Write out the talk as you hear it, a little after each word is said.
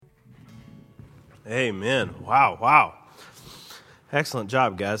Amen. Wow. Excellent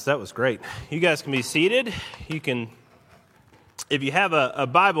job, guys. That was great. You guys can be seated. You can, if you have a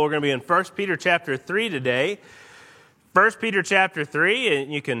Bible, we're going to be in 1 Peter chapter 3 today. 1 Peter chapter 3,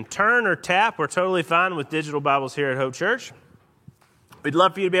 and you can turn or tap. We're totally fine with digital Bibles here at Hope Church. We'd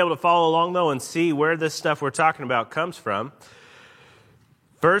love for you to be able to follow along, though, and see where this stuff we're talking about comes from.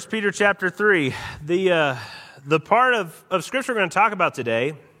 1 Peter chapter 3, the part of Scripture we're going to talk about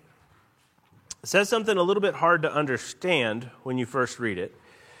today says something a little bit hard to understand when you first read it.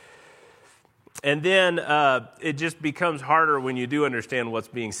 And then it just becomes harder when you do understand what's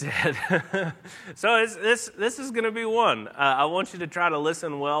being said. So this is going to be one I want you to try to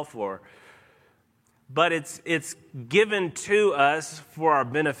listen well for. But it's given to us for our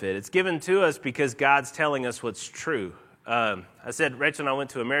benefit. It's given to us because God's telling us what's true. I said Rachel and I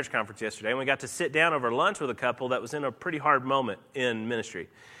went to a marriage conference yesterday, and we got to sit down over lunch with a couple that was in a pretty hard moment in ministry.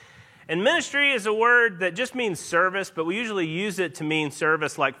 And ministry is a word that just means service, but we usually use it to mean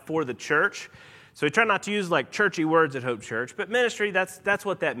service like for the church. So we try not to use like churchy words at Hope Church, but ministry, that's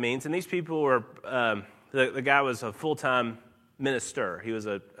what that means. And these people were, the guy was a full-time minister. He was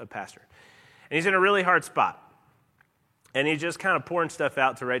a pastor. And he's in a really hard spot. And he's just kind of pouring stuff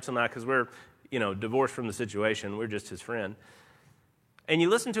out to Rachel and I because we're, divorced from the situation. We're just his friend. And you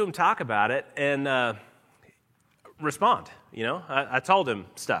listen to him talk about it and respond. I told him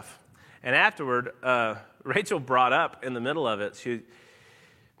stuff. And afterward, Rachel brought up in the middle of it,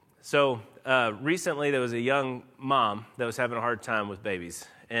 recently there was a young mom that was having a hard time with babies.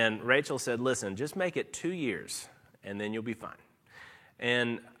 And Rachel said, listen, just make it 2 years, and then you'll be fine.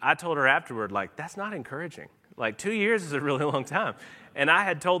 And I told her afterward, that's not encouraging. 2 years is a really long time. And I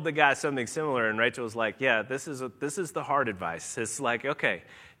had told the guy something similar, and Rachel was like, yeah, this is the hard advice. It's like, okay,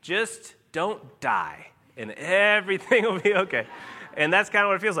 just don't die, and everything will be okay. And that's kind of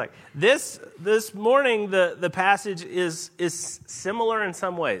what it feels like. This morning, the passage is similar in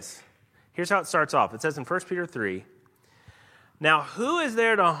some ways. Here's how it starts off. It says in 1 Peter 3, now who is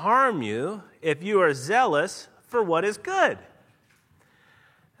there to harm you if you are zealous for what is good?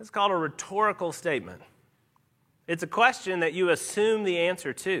 That's called a rhetorical statement. It's a question that you assume the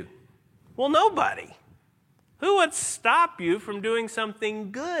answer to. Well, nobody. Who would stop you from doing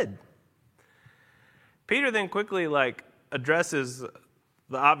something good? Peter then quickly addresses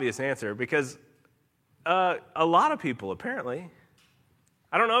the obvious answer because a lot of people, apparently,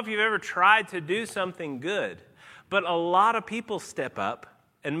 I don't know if you've ever tried to do something good, but a lot of people step up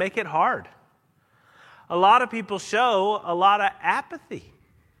and make it hard. A lot of people show a lot of apathy,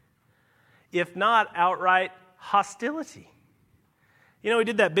 if not outright hostility. We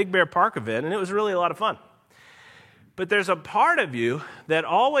did that Big Bear Park event, and it was really a lot of fun. But there's a part of you that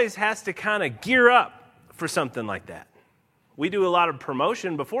always has to kind of gear up for something like that. We do a lot of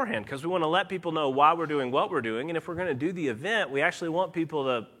promotion beforehand because we want to let people know why we're doing what we're doing. And if we're going to do the event, we actually want people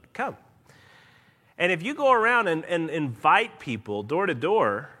to come. And if you go around and invite people door to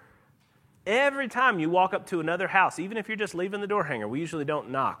door, every time you walk up to another house, even if you're just leaving the door hanger, we usually don't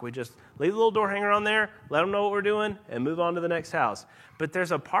knock. We just leave the little door hanger on there, let them know what we're doing, and move on to the next house. But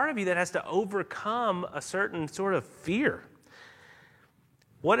there's a part of you that has to overcome a certain sort of fear.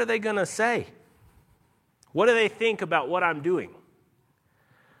 What are they going to say? What do they think about what I'm doing?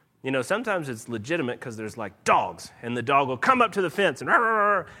 Sometimes it's legitimate because there's dogs, and the dog will come up to the fence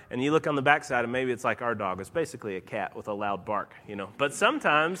and you look on the backside and maybe it's like our dog. It's basically a cat with a loud bark, But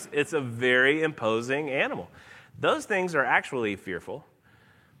sometimes it's a very imposing animal. Those things are actually fearful.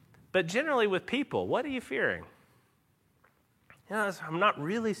 But generally with people, what are you fearing? I'm not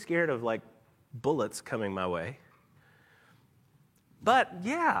really scared of bullets coming my way. But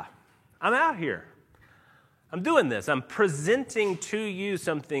yeah, I'm out here. I'm doing this. I'm presenting to you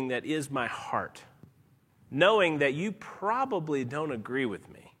something that is my heart, knowing that you probably don't agree with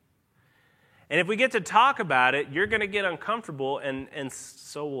me. And if we get to talk about it, you're going to get uncomfortable, and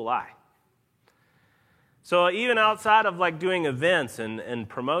so will I. So even outside of doing events and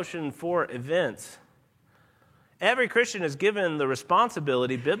promotion for events, every Christian is given the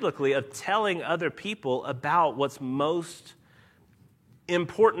responsibility biblically of telling other people about what's most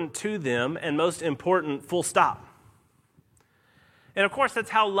important to them and most important, full stop. And of course, that's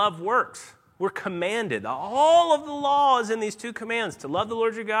how love works. We're commanded. All of the law is in these two commands: to love the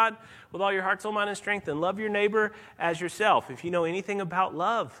Lord your God with all your heart, soul, mind, and strength, and love your neighbor as yourself. If you know anything about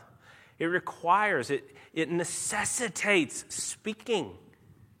love, it requires, it necessitates speaking.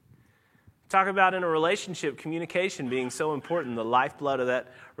 Talk about in a relationship, communication being so important, the lifeblood of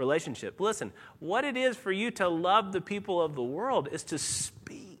that relationship. Listen, what it is for you to love the people of the world is to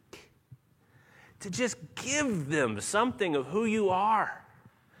speak, to just give them something of who you are.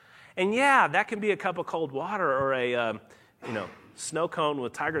 And yeah, that can be a cup of cold water or a snow cone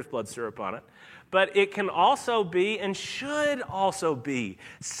with tiger's blood syrup on it. But it can also be, and should also be,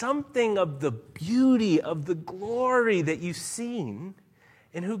 something of the beauty, of the glory that you've seen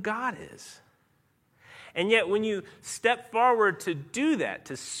in who God is. And yet when you step forward to do that,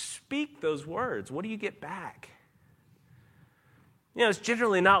 to speak those words, what do you get back? It's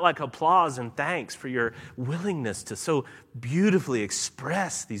generally not like applause and thanks for your willingness to so beautifully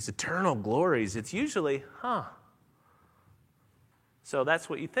express these eternal glories. It's usually, so that's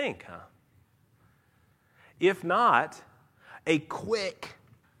what you think, huh? If not, a quick,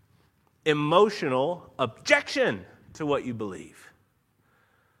 emotional objection to what you believe.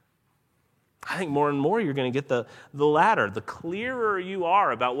 I think more and more you're going to get the latter. The clearer you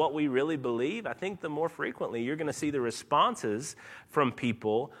are about what we really believe, I think the more frequently you're going to see the responses from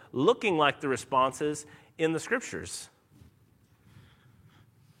people looking like the responses in the Scriptures.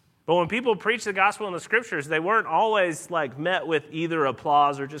 But when people preach the gospel in the Scriptures, they weren't always met with either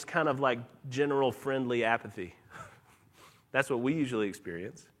applause or just kind of general friendly apathy. That's what we usually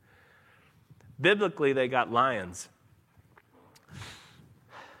experience. Biblically, they got lions.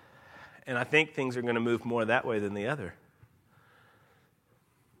 And I think things are going to move more that way than the other.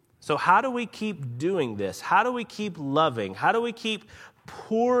 So how do we keep doing this? How do we keep loving? How do we keep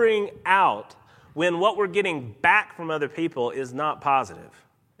pouring out when what we're getting back from other people is not positive,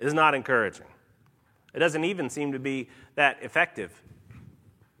 is not encouraging? It doesn't even seem to be that effective.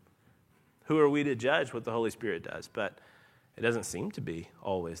 Who are we to judge what the Holy Spirit does? But it doesn't seem to be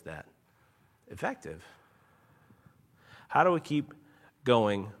always that effective. How do we keep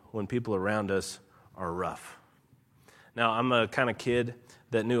going when people around us are rough? Now, I'm a kind of kid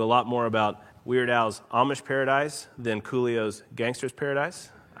that knew a lot more about Weird Al's Amish Paradise than Coolio's Gangster's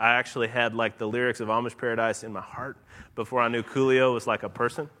Paradise. I actually had the lyrics of Amish Paradise in my heart before I knew Coolio was a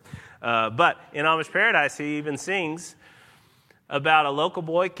person. But in Amish Paradise, he even sings about a local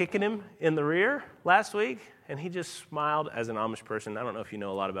boy kicking him in the rear last week, and he just smiled as an Amish person. I don't know if you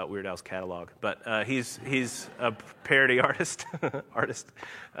know a lot about Weird Al's catalog, but he's a parody artist,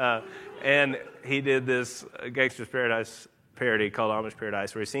 and he did this Gangster's Paradise parody called Amish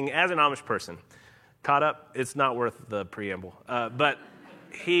Paradise, where he's singing as an Amish person. Caught up? It's not worth the preamble. But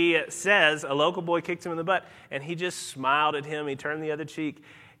he says a local boy kicked him in the butt, and he just smiled at him. He turned the other cheek.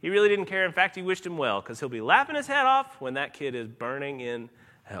 He really didn't care. In fact, he wished him well, because he'll be laughing his head off when that kid is burning in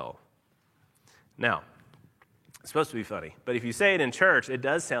hell. Now, it's supposed to be funny, but if you say it in church, it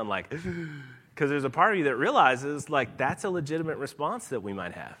does sound because there's a part of you that realizes that's a legitimate response that we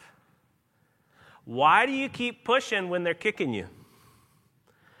might have. Why do you keep pushing when they're kicking you?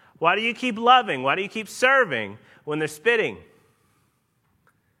 Why do you keep loving? Why do you keep serving when they're spitting?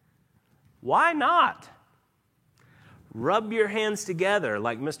 Why not? Rub your hands together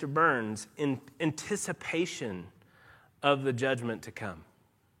like Mr. Burns in anticipation of the judgment to come.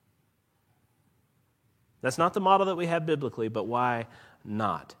 That's not the model that we have biblically, but why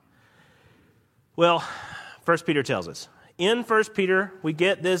not? Well, 1 Peter tells us. In 1 Peter, we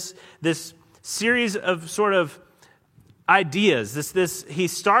get this series of sort of ideas. He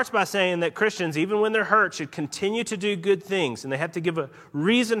starts by saying that Christians, even when they're hurt, should continue to do good things, and they have to give a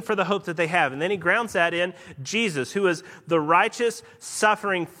reason for the hope that they have. And then he grounds that in Jesus, who is the righteous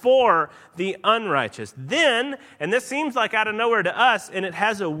suffering for the unrighteous. Then, and this seems like out of nowhere to us, and it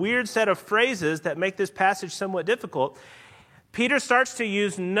has a weird set of phrases that make this passage somewhat difficult, Peter starts to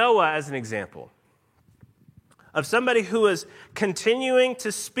use Noah as an example of somebody who is continuing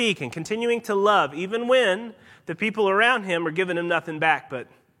to speak and continuing to love, even when the people around him are giving him nothing back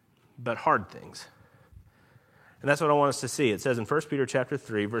but hard things. And that's what I want us to see. It says in 1 Peter chapter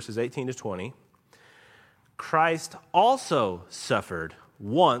 3, verses 18 to 20, Christ also suffered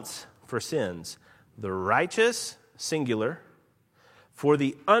once for sins, the righteous, singular, for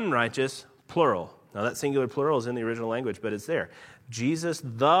the unrighteous, plural. Now that singular plural is in the original language, but it's there. Jesus,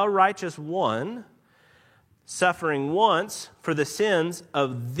 the righteous one, suffering once for the sins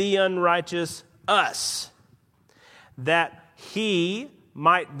of the unrighteous us, that he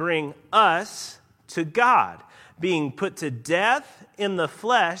might bring us to God, being put to death in the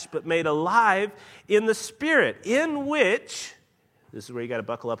flesh, but made alive in the Spirit, in which, this is where you got to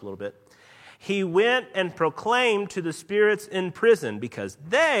buckle up a little bit, he went and proclaimed to the spirits in prison, because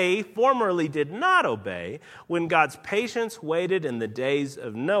they formerly did not obey when God's patience waited in the days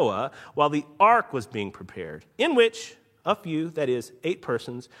of Noah while the ark was being prepared, in which a few, that is, 8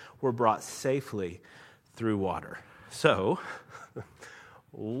 persons, were brought safely through water. So,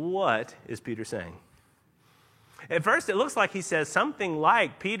 what is Peter saying? At first, it looks like he says something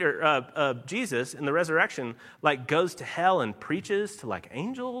like Jesus in the resurrection, like goes to hell and preaches to like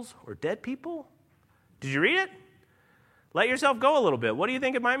angels or dead people. Did you read it? Let yourself go a little bit. What do you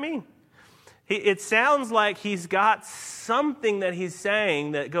think it might mean? It sounds like he's got something that he's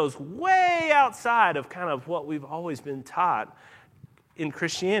saying that goes way outside of kind of what we've always been taught in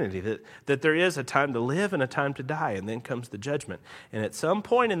Christianity, that there is a time to live and a time to die, and then comes the judgment. And at some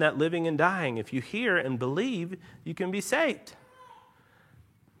point in that living and dying, if you hear and believe, you can be saved.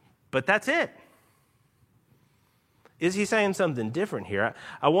 But that's it. Is he saying something different here?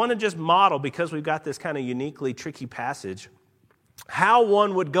 I want to just model, because we've got this kind of uniquely tricky passage, how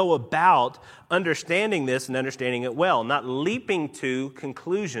one would go about understanding this and understanding it well, not leaping to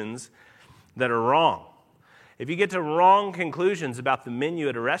conclusions that are wrong. If you get to wrong conclusions about the menu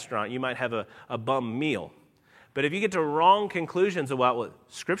at a restaurant, you might have a bum meal. But if you get to wrong conclusions about what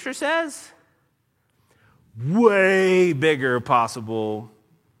Scripture says, way bigger possible,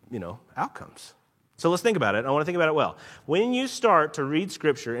 outcomes. So let's think about it. I want to think about it well. When you start to read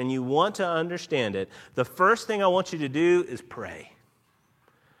Scripture and you want to understand it, the first thing I want you to do is pray.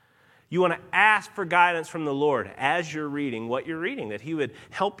 You want to ask for guidance from the Lord as you're reading what you're reading, that He would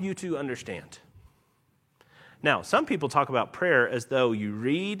help you to understand. Now, some people talk about prayer as though you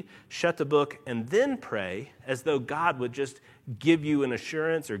read, shut the book, and then pray, as though God would just give you an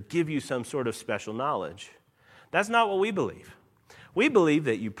assurance or give you some sort of special knowledge. That's not what we believe. We believe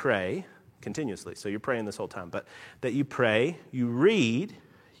that you pray continuously, so you're praying this whole time, but that you pray, you read,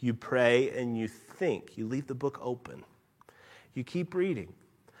 you pray, and you think. You leave the book open. You keep reading.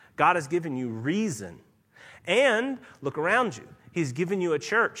 God has given you reason. And look around you. He's given you a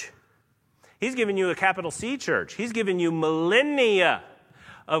church. He's given you a capital C church. He's given you millennia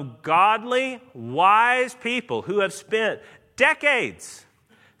of godly, wise people who have spent decades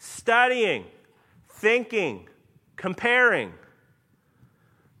studying, thinking, comparing.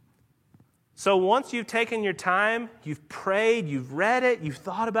 So once you've taken your time, you've prayed, you've read it, you've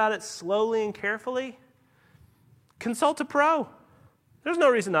thought about it slowly and carefully, consult a pro. There's no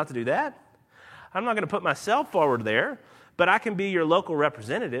reason not to do that. I'm not going to put myself forward there, but I can be your local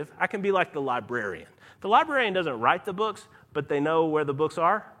representative. I can be like the librarian. The librarian doesn't write the books, but they know where the books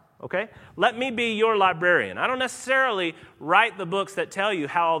are, okay? Let me be your librarian. I don't necessarily write the books that tell you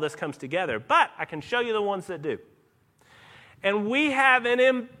how all this comes together, but I can show you the ones that do. And we have an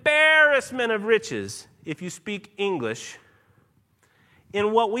embarrassment of riches, if you speak English,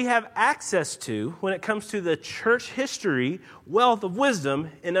 in what we have access to when it comes to the church history, wealth of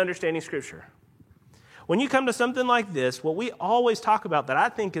wisdom in understanding Scripture. When you come to something like this, what we always talk about that I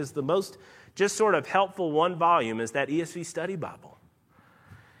think is the most just sort of helpful one volume is that ESV Study Bible.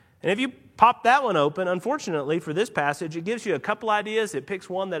 And if you pop that one open, unfortunately for this passage, it gives you a couple ideas. It picks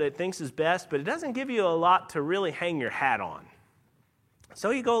one that it thinks is best, but it doesn't give you a lot to really hang your hat on.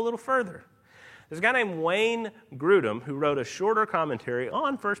 So you go a little further. There's a guy named Wayne Grudem who wrote a shorter commentary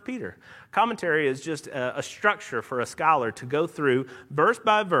on 1 Peter. Commentary is just a structure for a scholar to go through verse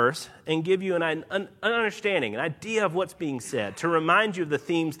by verse and give you an understanding, an idea of what's being said, to remind you of the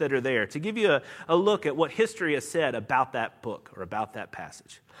themes that are there, to give you a look at what history has said about that book or about that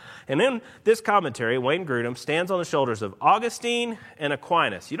passage. And in this commentary, Wayne Grudem stands on the shoulders of Augustine and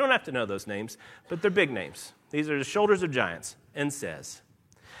Aquinas. You don't have to know those names, but they're big names. These are the shoulders of giants, and says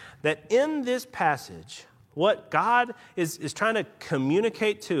that in this passage, what God is trying to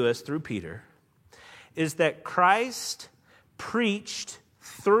communicate to us through Peter is that Christ preached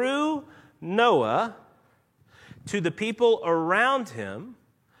through Noah to the people around him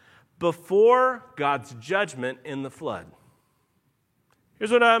before God's judgment in the flood.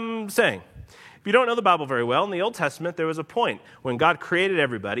 Here's what I'm saying. If you don't know the Bible very well, in the Old Testament, there was a point when God created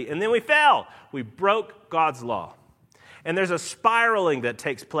everybody, and then we fell. We broke God's law. And there's a spiraling that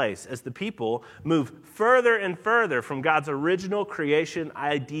takes place as the people move further and further from God's original creation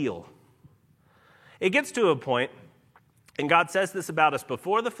ideal. It gets to a point, and God says this about us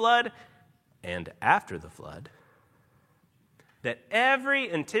before the flood and after the flood, that every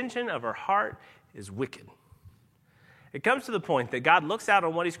intention of our heart is wicked. It comes to the point that God looks out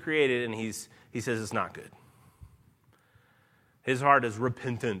on what He's created and he says it's not good. His heart is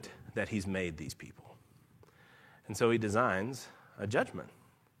repentant that He's made these people. And so He designs a judgment,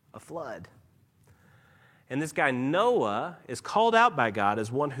 a flood. And this guy Noah is called out by God as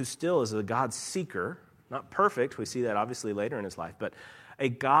one who still is a God seeker, not perfect, we see that obviously later in his life, but a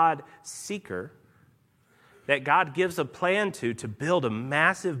God seeker that God gives a plan to build a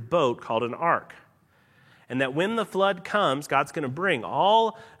massive boat called an ark. And that when the flood comes, God's going to bring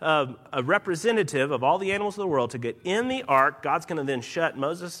all a representative of all the animals of the world to get in the ark. God's going to then shut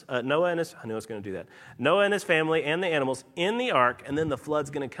Noah and his, I knew I was going to do that, Noah and his family and the animals in the ark, and then the flood's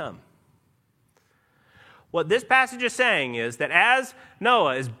going to come. What this passage is saying is that as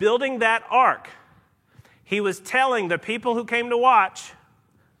Noah is building that ark, he was telling the people who came to watch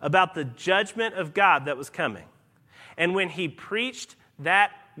about the judgment of God that was coming. And when he preached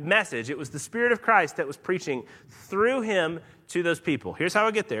that message, it was the Spirit of Christ that was preaching through him to those people. Here's how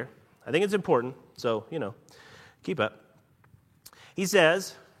I get there. I think it's important, so, keep up. He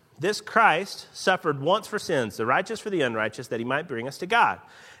says, this Christ suffered once for sins, the righteous for the unrighteous, that he might bring us to God.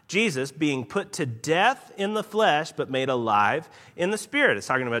 Jesus being put to death in the flesh, but made alive in the Spirit. It's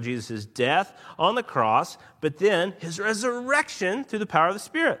talking about Jesus' death on the cross, but then his resurrection through the power of the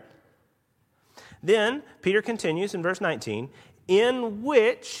Spirit. Then Peter continues in verse 19, in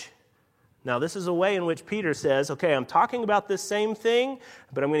which, now this is a way in which Peter says, okay, I'm talking about this same thing,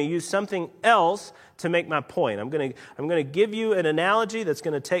 but I'm going to use something else to make my point. I'm going to give you an analogy that's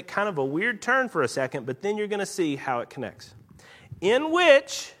going to take kind of a weird turn for a second, but then you're going to see how it connects. In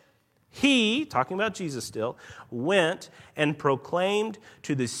which he, talking about Jesus still, went and proclaimed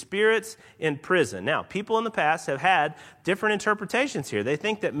to the spirits in prison. Now, people in the past have had different interpretations here. They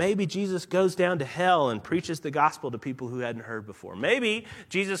think that maybe Jesus goes down to hell and preaches the gospel to people who hadn't heard before. Maybe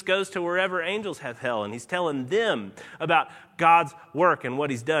Jesus goes to wherever angels have hell and he's telling them about God's work and what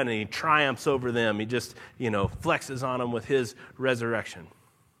he's done, and he triumphs over them. He just, flexes on them with his resurrection.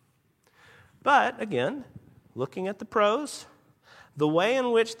 But, again, looking at the pros, the way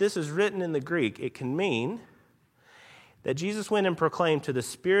in which this is written in the Greek, it can mean that Jesus went and proclaimed to the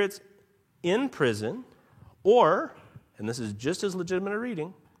spirits in prison, or, and this is just as legitimate a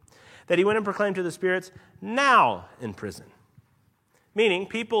reading, that he went and proclaimed to the spirits now in prison. Meaning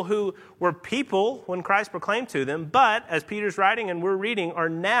people who were people when Christ proclaimed to them, but as Peter's writing and we're reading, are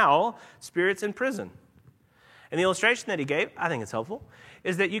now spirits in prison. And the illustration that he gave, I think it's helpful,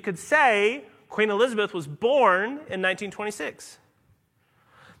 is that you could say Queen Elizabeth was born in 1926.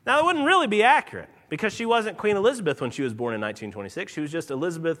 Now, it wouldn't really be accurate because she wasn't Queen Elizabeth when she was born in 1926. She was just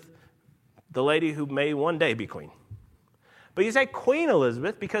Elizabeth, the lady who may one day be queen. But you say Queen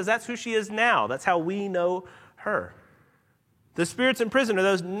Elizabeth because that's who she is now. That's how we know her. The spirits in prison are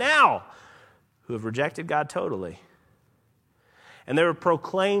those now who have rejected God totally. And they were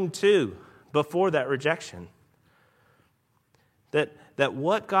proclaimed too before that rejection that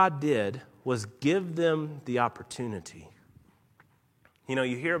what God did was give them the opportunity.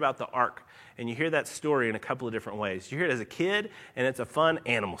 You hear about the ark, and you hear that story in a couple of different ways. You hear it as a kid, and it's a fun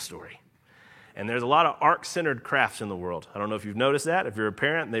animal story. And there's a lot of ark-centered crafts in the world. I don't know if you've noticed that. If you're a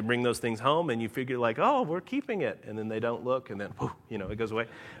parent, and they bring those things home, and you figure oh, we're keeping it. And then they don't look, and then, it goes away.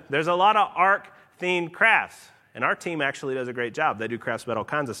 There's a lot of ark-themed crafts. And our team actually does a great job. They do crafts about all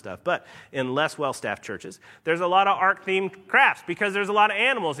kinds of stuff. But in less well-staffed churches, there's a lot of ark-themed crafts because there's a lot of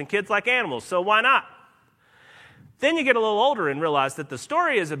animals, and kids like animals, so why not? Then you get a little older and realize that the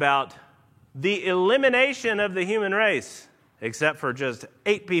story is about the elimination of the human race, except for just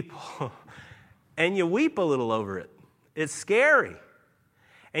 8 people. And you weep a little over it. It's scary.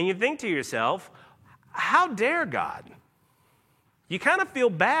 And you think to yourself, how dare God? You kind of feel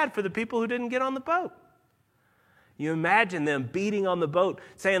bad for the people who didn't get on the boat. You imagine them beating on the boat,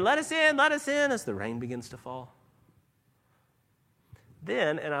 saying, let us in, as the rain begins to fall.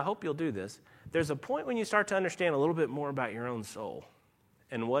 Then, and I hope you'll do this, there's a point when you start to understand a little bit more about your own soul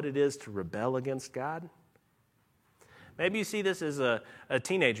and what it is to rebel against God. Maybe you see this as a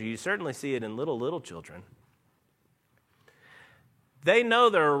teenager. You certainly see it in little children. They know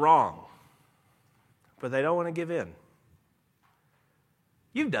they're wrong, but they don't want to give in.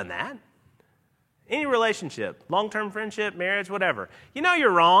 You've done that. Any relationship, long-term friendship, marriage, whatever. You know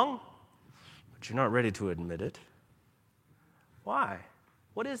you're wrong, but you're not ready to admit it. Why?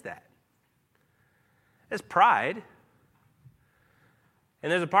 What is that? It's pride.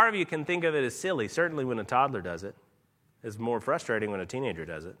 And there's a part of you can think of it as silly, certainly when a toddler does it. It's more frustrating when a teenager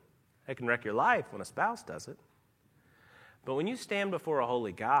does it. It can wreck your life when a spouse does it. But when you stand before a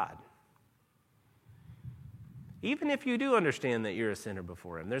holy God, even if you do understand that you're a sinner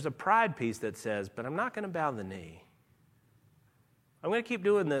before him, there's a pride piece that says, but I'm not going to bow the knee. I'm going to keep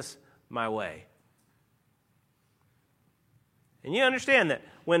doing this my way. And you understand that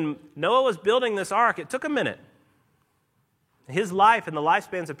when Noah was building this ark, it took a minute. His life and the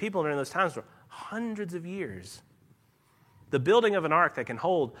lifespans of people during those times were hundreds of years. The building of an ark that can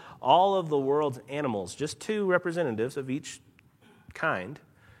hold all of the world's animals, just 2 representatives of each kind.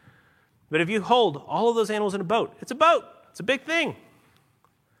 But if you hold all of those animals in a boat, it's a boat. It's a big thing.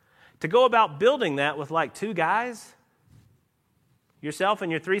 to go about building that with like 2 guys, yourself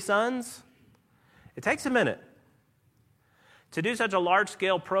and your 3 sons, it takes a minute. To do such a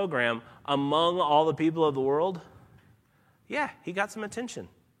large-scale program among all the people of the world, yeah, he got some attention.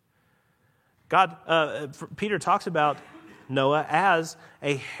 Peter talks about Noah as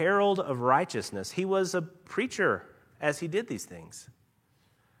a herald of righteousness. He was a preacher as he did these things.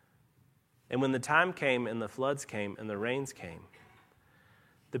 And when the time came and the floods came and the rains came,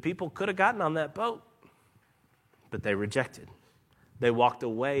 the people could have gotten on that boat, but they rejected. They walked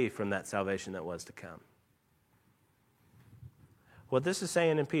away from that salvation that was to come. What this is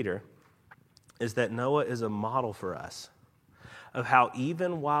saying in Peter is that Noah is a model for us of how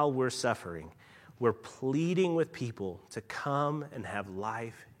even while we're suffering, we're pleading with people to come and have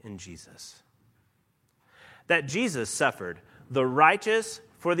life in Jesus. That Jesus suffered, the righteous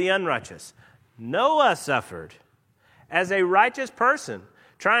for the unrighteous. Noah suffered as a righteous person,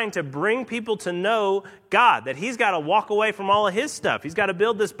 trying to bring people to know God, that he's got to walk away from all of his stuff. He's got to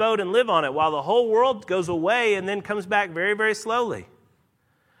build this boat and live on it while the whole world goes away and then comes back very, very slowly.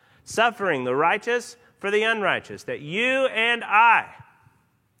 Suffering, the righteous for the unrighteous, that you and I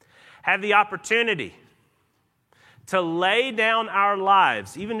have the opportunity to lay down our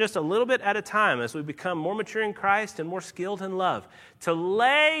lives, even just a little bit at a time as we become more mature in Christ and more skilled in love, to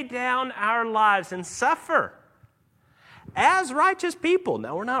lay down our lives and suffer as righteous people.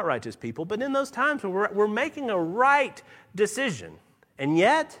 Now, we're not righteous people, but in those times when we're making a right decision, and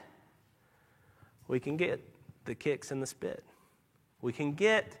yet we can get the kicks and the spit. We can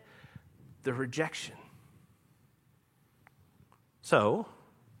get the rejection. So,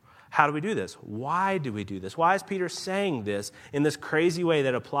 how do we do this? Why do we do this? Why is Peter saying this in this crazy way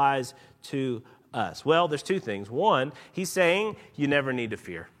that applies to us? Well, there's 2 things. One, he's saying you never need to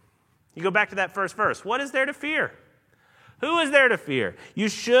fear. You go back to that first verse. What is there to fear? Who is there to fear? You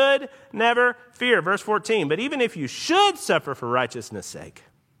should never fear. Verse 14, but even if you should suffer for righteousness' sake,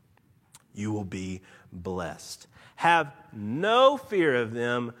 you will be blessed. Have no fear of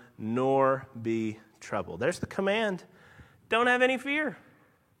them, nor be troubled. There's the command. Don't have any fear.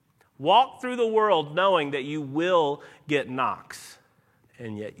 Walk through the world knowing that you will get knocks,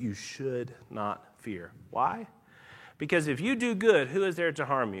 and yet you should not fear. Why? Because if you do good, who is there to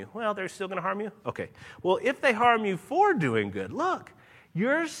harm you? Well, they're still going to harm you? Okay. Well, if they harm you for doing good, look,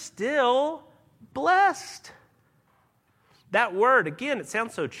 you're still blessed. That word, again, it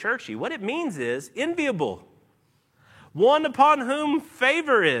sounds so churchy. What it means is enviable. One upon whom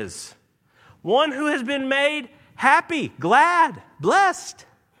favor is. One who has been made happy, glad, blessed.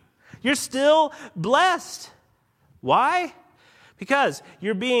 You're still blessed. Why? Because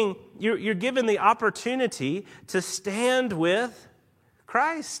you're given the opportunity to stand with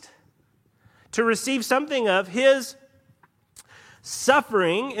Christ, to receive something of his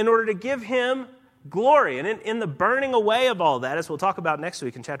suffering in order to give him glory. And in the burning away of all that, as we'll talk about next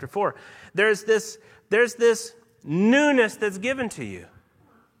week in chapter 4, there's this newness that's given to you.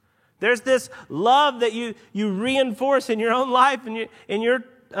 There's this love that you reinforce in your own life and in your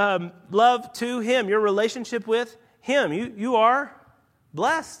love to him, your relationship with him. You are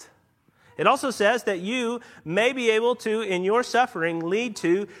blessed. It also says that you may be able to, in your suffering, lead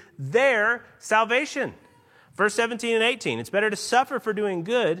to their salvation. Verse 17 and 18, it's better to suffer for doing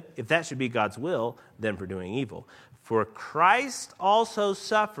good, if that should be God's will, than for doing evil. For Christ also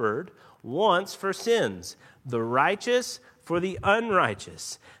suffered once for sins, the righteous for the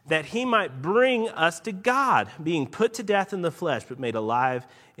unrighteous, that he might bring us to God, being put to death in the flesh, but made alive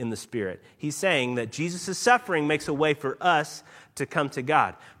in the spirit. He's saying that Jesus' suffering makes a way for us to come to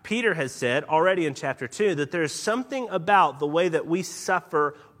God. Peter has said already in chapter 2 that there's something about the way that we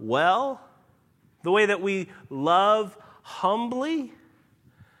suffer well, the way that we love humbly,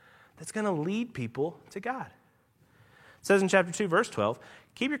 that's going to lead people to God. It says in chapter 2, verse 12,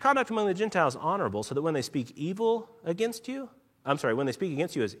 keep your conduct among the Gentiles honorable, so that when they speak against you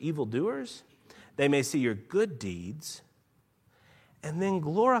as evildoers, they may see your good deeds and then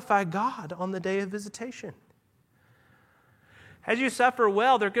glorify God on the day of visitation. As you suffer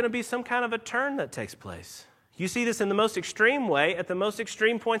well, there's going to be some kind of a turn that takes place. You see this in the most extreme way at the most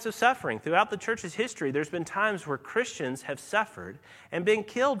extreme points of suffering. Throughout the church's history, there's been times where Christians have suffered and been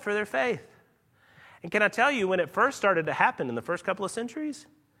killed for their faith. And can I tell you, when it first started to happen in the first couple of centuries,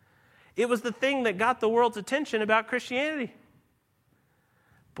 it was the thing that got the world's attention about Christianity.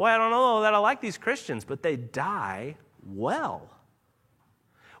 Boy, I don't know that I like these Christians, but they die well.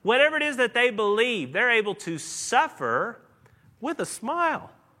 Whatever it is that they believe, they're able to suffer with a smile.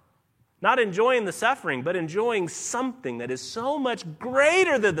 Not enjoying the suffering, but enjoying something that is so much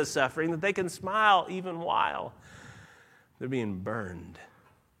greater than the suffering that they can smile even while they're being burned.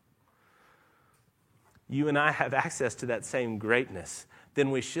 you and I have access to that same greatness,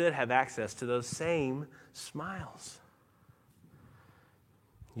 then we should have access to those same smiles.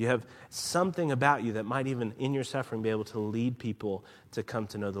 You have something about you that might even in your suffering be able to lead people to come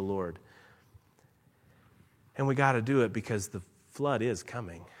to know the Lord. And we got to do it because the flood is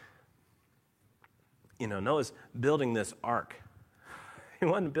coming. You know, Noah's building this ark. He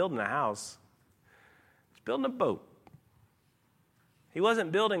wasn't building a house. He was building a boat. He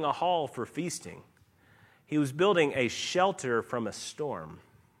wasn't building a hall for feasting. He was building a shelter from a storm.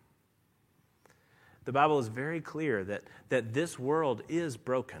 The Bible is very clear that this world is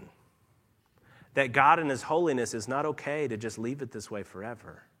broken. That God in His holiness is not okay to just leave it this way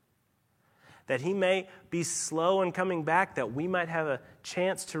forever. That He may be slow in coming back, that we might have a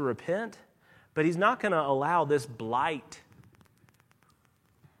chance to repent, but He's not going to allow this blight,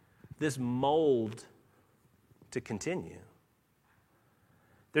 this mold to continue.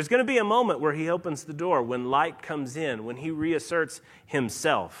 There's going to be a moment where He opens the door, when light comes in, when He reasserts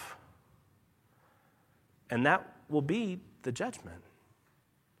Himself. And that will be the judgment.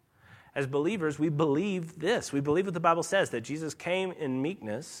 As believers, we believe this. We believe what the Bible says, that Jesus came in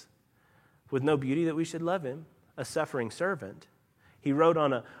meekness, with no beauty that we should love Him, a suffering servant. He rode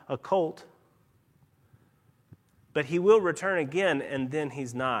on a colt, but He will return again, and then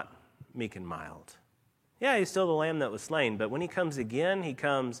He's not meek and mild. Yeah, He's still the lamb that was slain, but when He comes again, He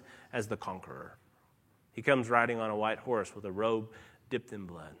comes as the conqueror. He comes riding on a white horse with a robe dipped in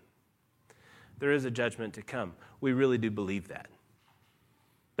blood. There is a judgment to come. We really do believe that.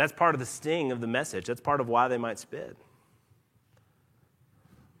 That's part of the sting of the message. That's part of why they might spit.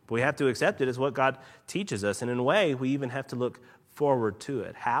 But we have to accept it as what God teaches us. And in a way, we even have to look forward to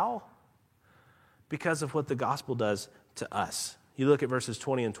it. How? Because of what the gospel does to us. You look at verses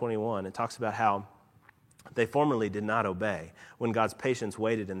 20 and 21. It talks about how they formerly did not obey when God's patience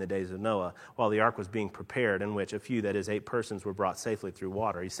waited in the days of Noah while the ark was being prepared, in which a few, that is 8 persons, were brought safely through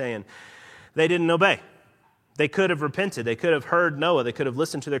water. He's saying they didn't obey. They could have repented. They could have heard Noah. They could have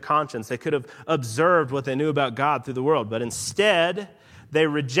listened to their conscience. They could have observed what they knew about God through the world. But instead, they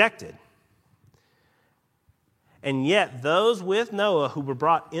rejected. And yet, those with Noah who were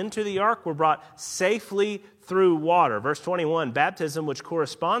brought into the ark were brought safely through water. Verse 21, baptism, which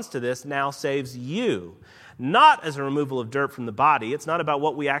corresponds to this, now saves you. Not as a removal of dirt from the body. It's not about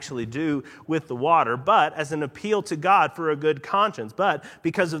what we actually do with the water, but as an appeal to God for a good conscience. But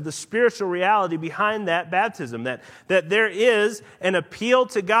because of the spiritual reality behind that baptism, that there is an appeal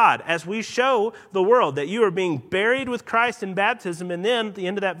to God as we show the world that you are being buried with Christ in baptism, and then at the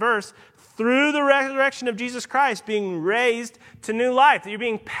end of that verse, through the resurrection of Jesus Christ, being raised to new life, that you're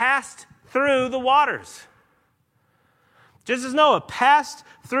being passed through the waters. Just as Noah passed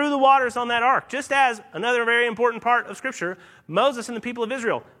through the waters on that ark, just as another very important part of Scripture, Moses and the people of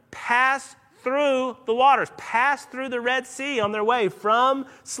Israel passed through the waters, passed through the Red Sea on their way from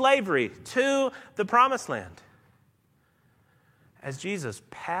slavery to the Promised Land. As Jesus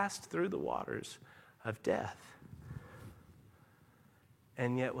passed through the waters of death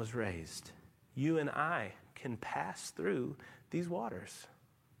and yet was raised, you and I can pass through these waters.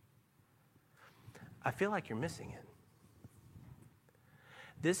 I feel like you're missing it.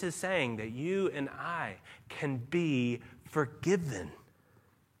 This is saying that you and I can be forgiven.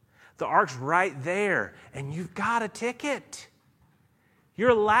 The ark's right there, and you've got a ticket.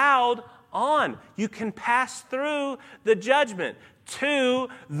 You're allowed on. You can pass through the judgment to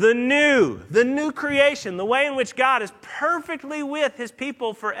the new creation, the way in which God is perfectly with His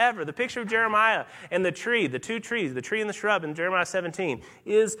people forever. The picture of Jeremiah and the tree, the 2 trees, the tree and the shrub in Jeremiah 17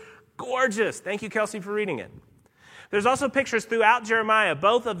 is gorgeous. Thank you, Kelsey, for reading it. There's also pictures throughout Jeremiah,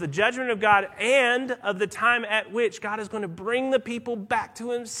 both of the judgment of God and of the time at which God is going to bring the people back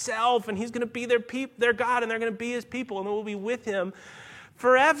to Himself, and He's going to be their God, and they're going to be His people, and they will be with Him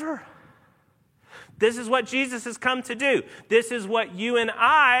forever. This is what Jesus has come to do. This is what you and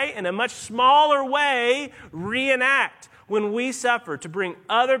I, in a much smaller way, reenact when we suffer, to bring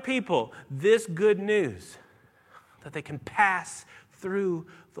other people this good news, that they can pass through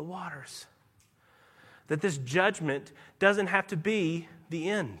the waters. That this judgment doesn't have to be the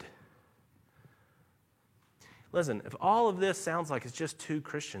end. Listen, if all of this sounds like it's just 2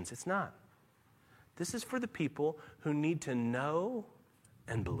 Christians, it's not. This is for the people who need to know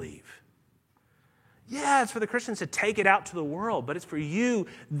and believe. Yeah, it's for the Christians to take it out to the world, but it's for you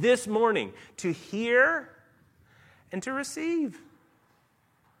this morning to hear and to receive.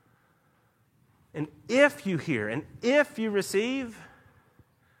 And if you hear and if you receive,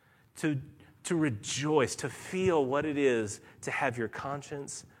 to rejoice, to feel what it is to have your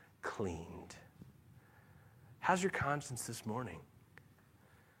conscience cleaned. How's your conscience this morning?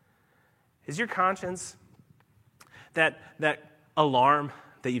 Is your conscience that alarm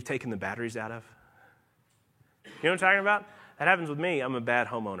that you've taken the batteries out of? You know what I'm talking about? That happens with me. I'm a bad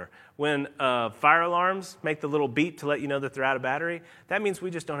homeowner. When fire alarms make the little beep to let you know that they're out of battery, that means we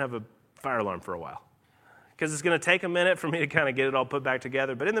just don't have a fire alarm for a while. Because it's going to take a minute for me to kind of get it all put back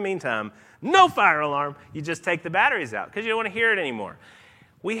together. But in the meantime, no fire alarm. You just take the batteries out because you don't want to hear it anymore.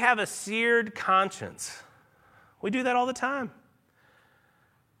 We have a seared conscience. We do that all the time.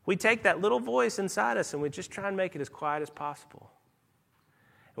 We take that little voice inside us and we just try and make it as quiet as possible.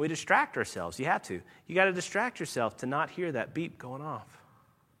 And we distract ourselves. You have to. You got to distract yourself to not hear that beep going off.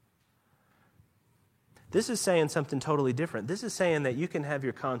 This is saying something totally different. This is saying that you can have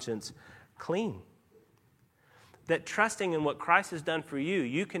your conscience clean. That trusting in what Christ has done for you,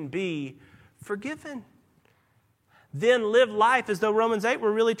 you can be forgiven. Then live life as though Romans 8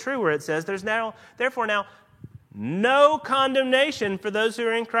 were really true, where it says, therefore now, no condemnation for those who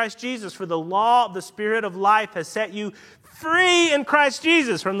are in Christ Jesus, for the law of the Spirit of life has set you free in Christ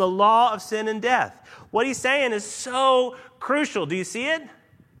Jesus from the law of sin and death. What he's saying is so crucial. Do you see it?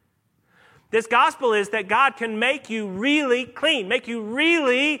 This gospel is that God can make you really clean, make you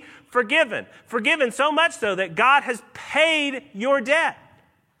really forgiven. Forgiven so much so that God has paid your debt.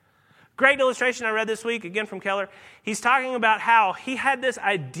 Great illustration I read this week, again from Keller. He's talking about how he had this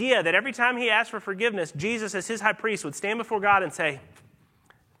idea that every time he asked for forgiveness, Jesus, as his high priest, would stand before God and say,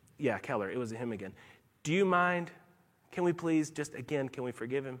 yeah, Keller, it was him again. Do you mind? Can we please, just again, can we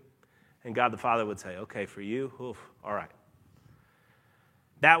forgive him? And God the Father would say, okay, for you, oof, all right.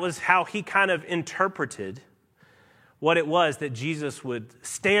 That was how he kind of interpreted what it was that Jesus would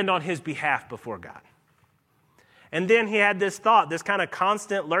stand on his behalf before God. And then he had this thought, this kind of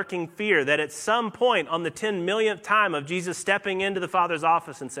constant lurking fear that at some point on the 10 millionth time of Jesus stepping into the Father's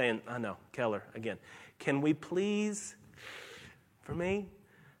office and saying, oh no, Keller, again, can we please, for me?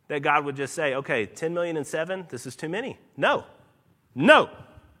 That God would just say, okay, 10 million and 7, this is too many. No.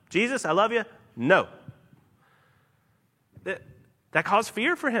 Jesus, I love you. No. That caused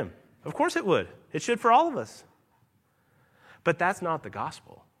fear for him. Of course it would. It should for all of us. But that's not the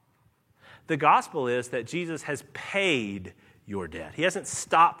gospel. The gospel is that Jesus has paid your debt. He hasn't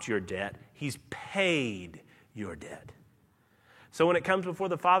stopped your debt. He's paid your debt. So when it comes before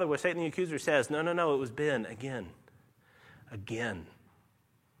the Father where Satan the accuser says, no, it was Ben again.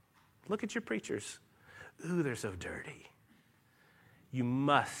 Look at your preachers. Ooh, they're so dirty. You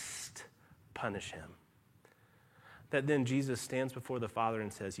must punish him. That then Jesus stands before the Father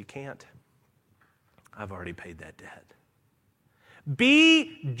and says, you can't. I've already paid that debt.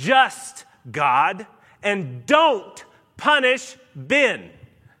 Be just, God, and don't punish Ben.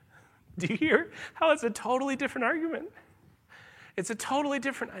 Do you hear how it's a totally different argument? It's a totally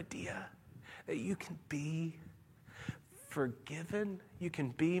different idea that you can be forgiven. You can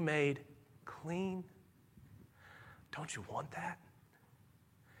be made clean. Don't you want that?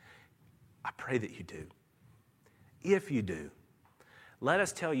 I pray that you do. If you do, let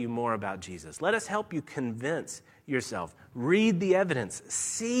us tell you more about Jesus. Let us help you convince yourself. Read the evidence.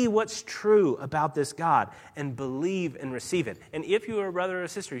 See what's true about this God and believe and receive it. And if you are a brother or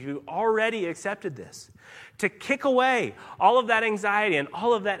sister, you already accepted this, to kick away all of that anxiety and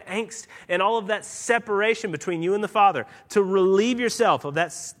all of that angst and all of that separation between you and the Father, to relieve yourself of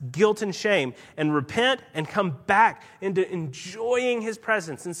that guilt and shame and repent and come back into enjoying his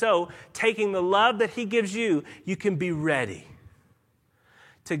presence. And so, taking the love that he gives you, you can be ready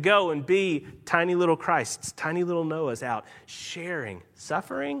to go and be tiny little Christs, tiny little Noahs out, sharing,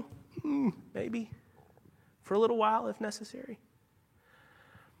 suffering, maybe, for a little while if necessary,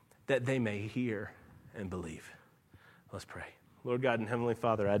 that they may hear and believe. Let's pray. Lord God and Heavenly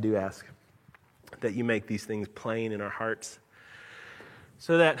Father, I do ask that you make these things plain in our hearts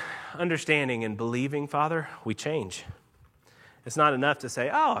so that understanding and believing, Father, we change. It's not enough to say,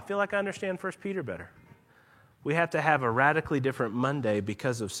 oh, I feel like I understand 1 Peter better. We have to have a radically different Monday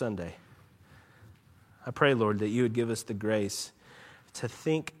because of Sunday. I pray, Lord, that you would give us the grace to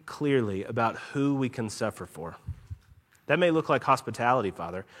think clearly about who we can suffer for. That may look like hospitality,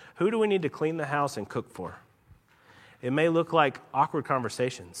 Father. Who do we need to clean the house and cook for? It may look like awkward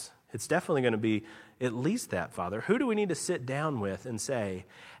conversations. It's definitely going to be at least that, Father. Who do we need to sit down with and say,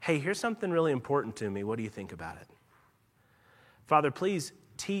 hey, here's something really important to me. What do you think about it? Father, please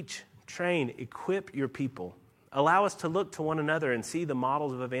teach, train, equip your people. Allow us to look to one another and see the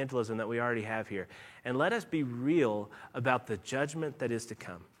models of evangelism that we already have here. And let us be real about the judgment that is to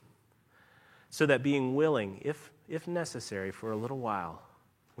come. So that being willing, if necessary, for a little while,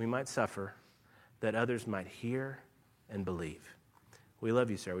 we might suffer, that others might hear and believe. We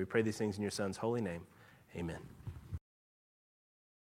love you, sir. We pray these things in your Son's holy name. Amen.